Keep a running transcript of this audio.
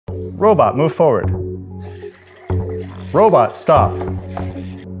Robot, move forward. Robot, stop.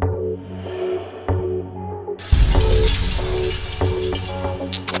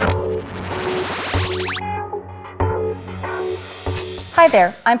 Hi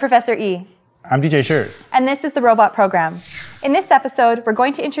there, I'm Professor E. I'm DJ Shears. And this is the Robot Program. In this episode, we're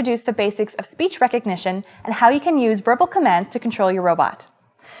going to introduce the basics of speech recognition and how you can use verbal commands to control your robot.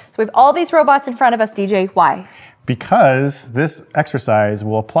 So we have all these robots in front of us, DJ. Why? Because this exercise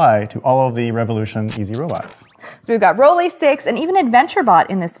will apply to all of the Revolution Easy robots. So we've got Rolly, 6, and even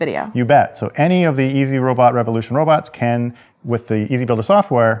AdventureBot in this video. You bet. So any of the Easy Robot Revolution robots can, with the Easy Builder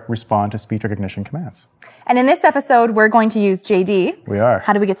software, respond to speech recognition commands. And in this episode, we're going to use JD. We are.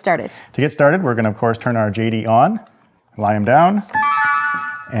 How do we get started? To get started, we're going to, of course, turn our JD on, lie him down,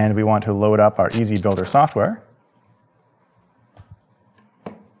 and we want to load up our Easy Builder software.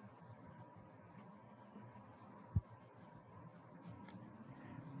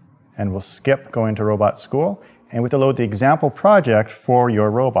 And we'll skip going to Robot School, and we have to load the example project for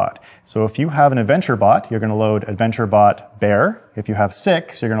your robot. So if you have an AdventureBot, you're going to load AdventureBot Bear. If you have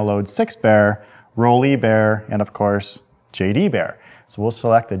 6, you're going to load 6 Bear, Rolly Bear, and of course, JD Bear. So we'll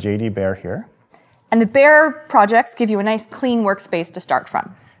select the JD Bear here. And the Bear projects give you a nice clean workspace to start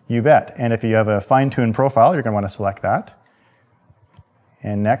from. You bet. And if you have a fine-tuned profile, you're going to want to select that.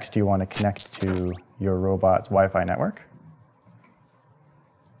 And next, you want to connect to your robot's Wi-Fi network.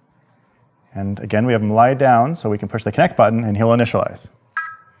 And again, we have him lie down, so we can push the connect button, and he'll initialize.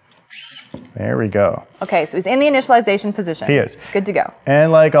 There we go. Okay, so he's in the initialization position. He is. It's good to go.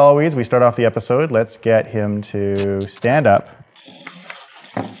 And like always, we start off the episode. Let's get him to stand up.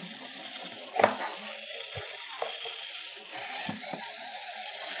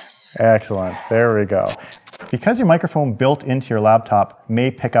 Excellent. There we go. Because your microphone built into your laptop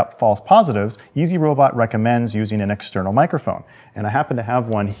may pick up false positives, Easy Robot recommends using an external microphone. And I happen to have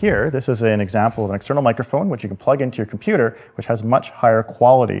one here. This is an example of an external microphone which you can plug into your computer, which has much higher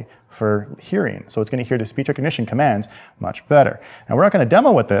quality for hearing. So it's going to hear the speech recognition commands much better. Now we're not going to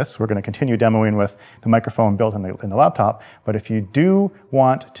demo with this. We're going to continue demoing with the microphone built in the laptop. But if you do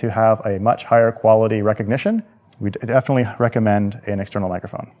want to have a much higher quality recognition, we definitely recommend an external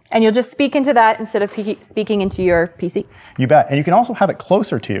microphone. And you'll just speak into that instead of speaking into your PC. You bet. And you can also have it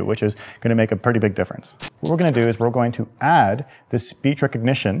closer to you, which is going to make a pretty big difference. What we're going to do is we're going to add this speech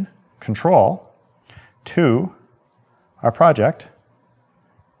recognition control to our project.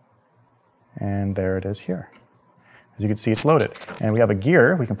 And there it is here. As you can see, it's loaded. And we have a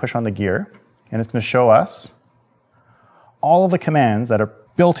gear. We can push on the gear. And it's going to show us all of the commands that are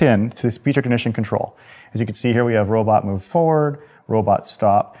built in to the speech recognition control. As you can see here, we have robot move forward, robot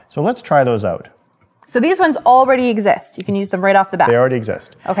stop. So let's try those out. So these ones already exist. You can use them right off the bat. They already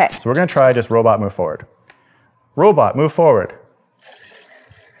exist. Okay. So we're going to try just robot move forward. Robot move forward.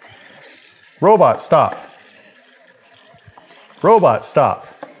 Robot stop. Robot stop.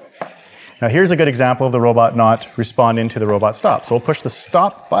 Now here's a good example of the robot not responding to the robot stop. So we'll push the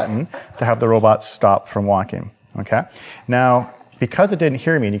stop button to have the robot stop from walking. Okay. Now, because it didn't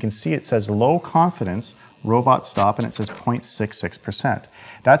hear me, and you can see it says low confidence, robot stop, and it says 0.66%.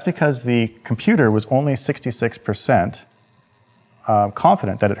 That's because the computer was only 66%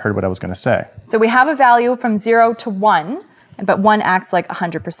 confident that it heard what I was going to say. So we have a value from 0 to 1, but 1 acts like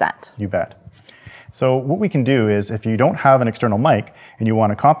 100%. You bet. So what we can do is, if you don't have an external mic and you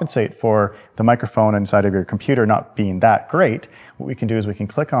want to compensate for the microphone inside of your computer not being that great, what we can do is we can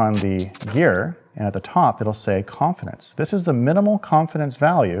click on the gear, and at the top it'll say confidence. This is the minimal confidence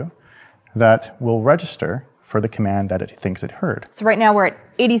value that will register for the command that it thinks it heard. So right now we're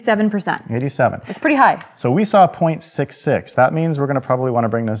at 87%. 87. It's pretty high. So we saw 0.66. That means we're going to probably want to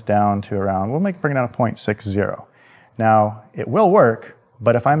bring this down to around, bring it down to 0.60. Now, it will work,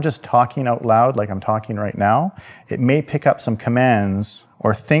 but if I'm just talking out loud like I'm talking right now, it may pick up some commands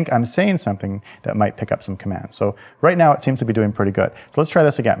or think I'm saying something that might pick up some commands. So right now it seems to be doing pretty good. So let's try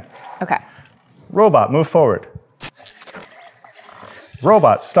this again. Okay. Robot, move forward.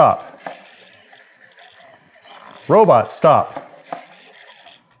 Robot, stop. Robot, stop.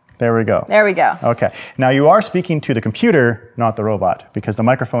 There we go. There we go. Okay. Now you are speaking to the computer, not the robot, because the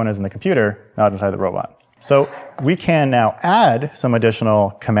microphone is in the computer, not inside the robot. So we can now add some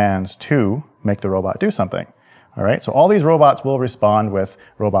additional commands to make the robot do something. All right. So all these robots will respond with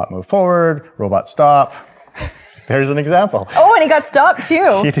robot move forward, robot stop. There's an example. Oh, and he got stopped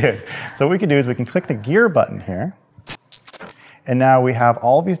too. He did. So what we can do is we can click the gear button here. And now we have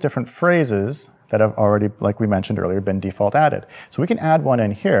all these different phrases that have already, like we mentioned earlier, been default added. So we can add one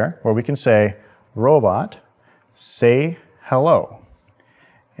in here where we can say, robot, say hello.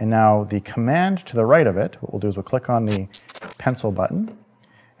 And now the command to the right of it, what we'll do is we'll click on the pencil button.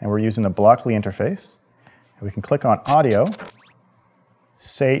 and we're using the Blockly interface. And we can click on Audio,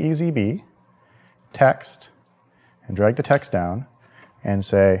 say EZB, Text, and drag the text down, and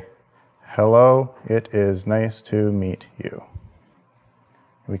say, "Hello, it is nice to meet you."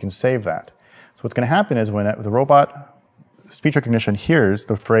 And we can save that. So what's going to happen is when the robot speech recognition hears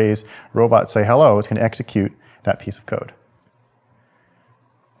the phrase "robot say hello," it's going to execute that piece of code.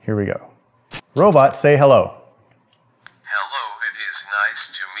 Here we go. Robot say hello. Hello, it is nice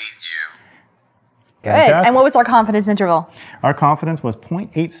to meet you. Good. Fantastic. And what was our confidence interval? Our confidence was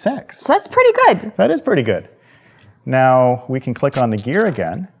 0.86. So that's pretty good. That is pretty good. Now we can click on the gear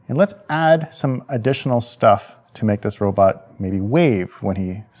again, and let's add some additional stuff to make this robot maybe wave when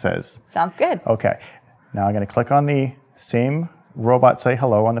he says. Sounds good. Okay. Now I'm going to click on the same robot say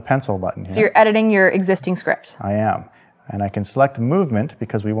hello on the pencil button here. So you're editing your existing script. I am. And I can select movement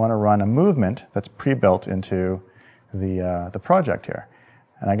because we want to run a movement that's pre-built into the project here.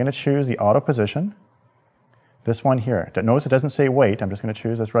 And I'm going to choose the auto position, this one here. Notice it doesn't say wait. I'm just going to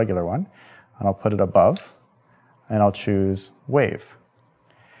choose this regular one. And I'll put it above. And I'll choose wave.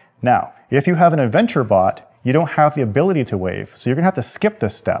 Now, if you have an adventure bot, you don't have the ability to wave. So you're going to have to skip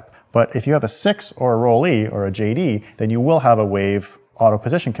this step. But if you have a 6 or a rollee or a JD, then you will have a wave auto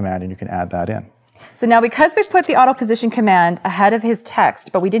position command, and you can add that in. So now because we've put the auto position command ahead of his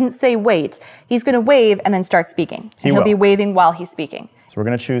text, but we didn't say wait, he's going to wave and then start speaking. And he'll be waving while he's speaking. So we're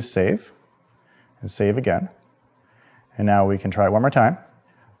going to choose save, and save again. And now we can try it one more time.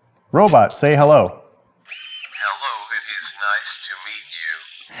 Robot, say hello. Hello, it is nice to meet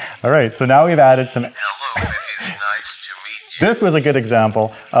you. All right, so now we've added some. Hello, it is nice to meet you. This was a good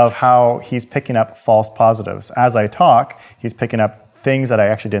example of how he's picking up false positives. As I talk, he's picking up things that I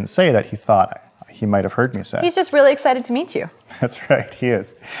actually didn't say that he thought he might have heard me say. He's just really excited to meet you. That's right, he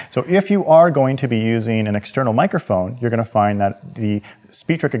is. So if you are going to be using an external microphone, you're going to find that the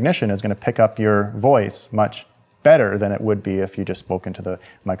speech recognition is going to pick up your voice much better than it would be if you just spoke into the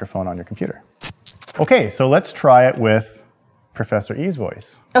microphone on your computer. Okay, so let's try it with Professor E's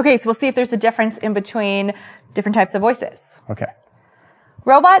voice. Okay, so we'll see if there's a difference in between different types of voices. Okay.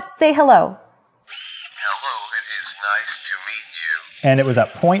 Robot, say hello. Hello, it is nice to meet you. And it was at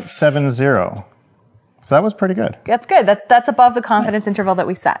 0.70. So that was pretty good. That's good. That's above the confidence interval that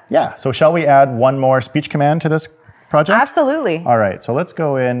we set. Yeah, so shall we add one more speech command to this project? Absolutely. All right, so let's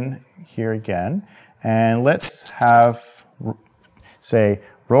go in here again, and let's have, say,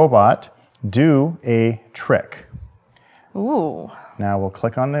 robot, do a trick. Ooh. Now we'll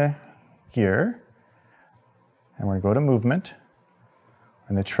click on the gear, and we're going to go to movement.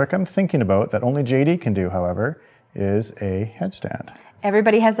 And the trick I'm thinking about, that only JD can do, however, is a headstand.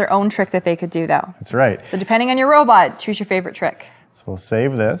 Everybody has their own trick that they could do, though. That's right. So depending on your robot, choose your favorite trick. So we'll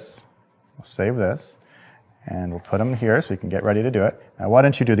save this, and we'll put them here so you can get ready to do it. Now why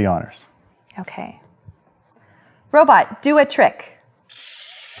don't you do the honors? Okay. Robot, do a trick.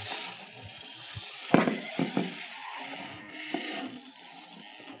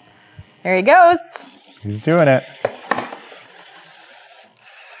 There he goes. He's doing it.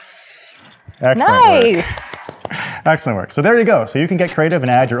 Excellent Nice. work. Excellent work. So there you go. So you can get creative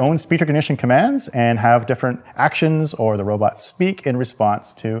and add your own speech recognition commands and have different actions or the robot speak in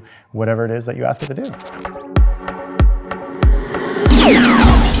response to whatever it is that you ask it to do.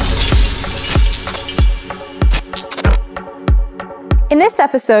 In this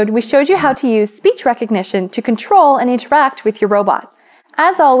episode, we showed you how to use speech recognition to control and interact with your robot.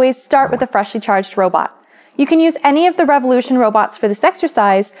 As always, start with a freshly charged robot. You can use any of the Revolution robots for this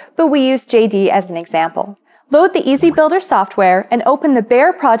exercise, but we use JD as an example. Load the Easy Builder software and open the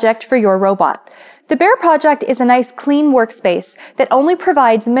Bear project for your robot. The Bear project is a nice clean workspace that only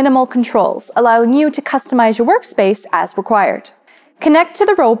provides minimal controls, allowing you to customize your workspace as required. Connect to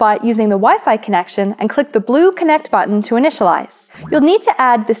the robot using the Wi-Fi connection and click the blue Connect button to initialize. You'll need to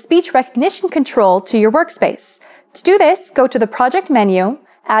add the speech recognition control to your workspace. To do this, go to the Project menu,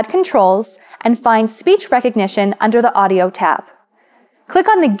 Add Controls, and find Speech Recognition under the Audio tab. Click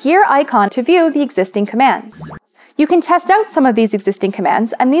on the gear icon to view the existing commands. You can test out some of these existing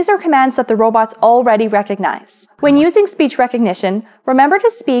commands, and these are commands that the robots already recognize. When using speech recognition, remember to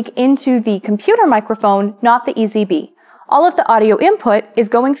speak into the computer microphone, not the EZB. All of the audio input is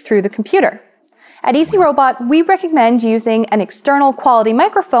going through the computer. At Easy Robot, we recommend using an external quality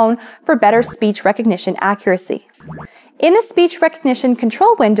microphone for better speech recognition accuracy. In the speech recognition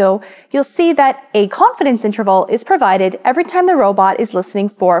control window, you'll see that a confidence interval is provided every time the robot is listening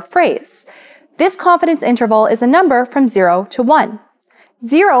for a phrase. This confidence interval is a number from 0 to 1.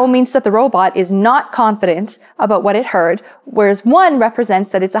 0 means that the robot is not confident about what it heard, whereas 1 represents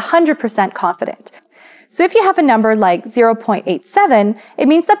that it's 100% confident. So if you have a number like 0.87, it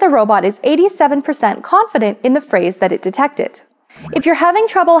means that the robot is 87% confident in the phrase that it detected. If you're having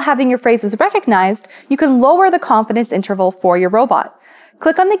trouble having your phrases recognized, you can lower the confidence interval for your robot.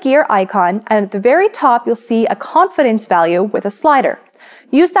 Click on the gear icon, and at the very top you'll see a confidence value with a slider.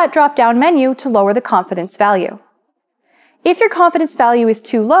 Use that drop-down menu to lower the confidence value. If your confidence value is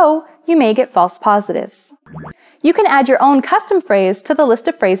too low, you may get false positives. You can add your own custom phrase to the list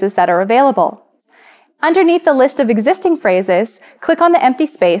of phrases that are available. Underneath the list of existing phrases, click on the empty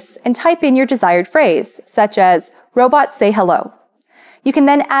space and type in your desired phrase, such as, "Robot say hello." You can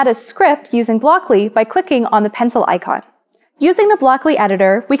then add a script using Blockly by clicking on the pencil icon. Using the Blockly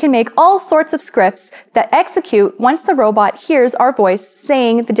editor, we can make all sorts of scripts that execute once the robot hears our voice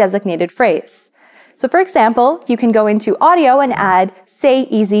saying the designated phrase. So for example, you can go into audio and add "say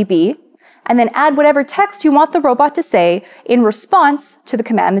easy B," and then add whatever text you want the robot to say in response to the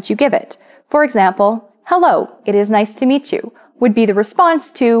command that you give it. For example, "Hello, it is nice to meet you," would be the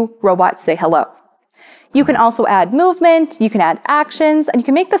response to "Robot say hello." You can also add movement, you can add actions, and you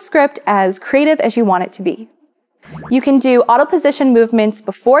can make the script as creative as you want it to be. You can do auto position movements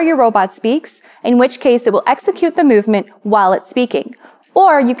before your robot speaks, in which case it will execute the movement while it's speaking.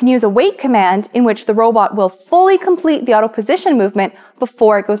 Or you can use a wait command in which the robot will fully complete the auto position movement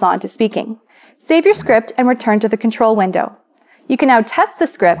before it goes on to speaking. Save your script and return to the control window. You can now test the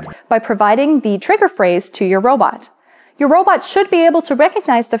script by providing the trigger phrase to your robot. Your robot should be able to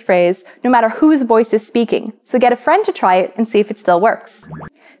recognize the phrase no matter whose voice is speaking, so get a friend to try it and see if it still works.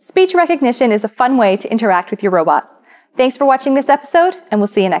 Speech recognition is a fun way to interact with your robot. Thanks for watching this episode, and we'll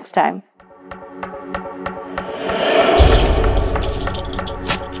see you next time.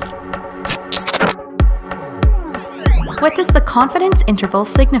 What does the confidence interval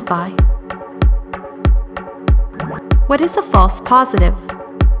signify? What is a false positive?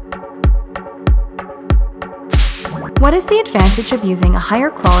 What is the advantage of using a higher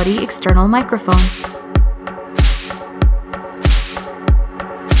quality external microphone?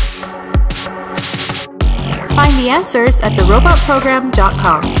 Find the answers at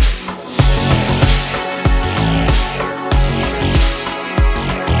therobotprogram.com.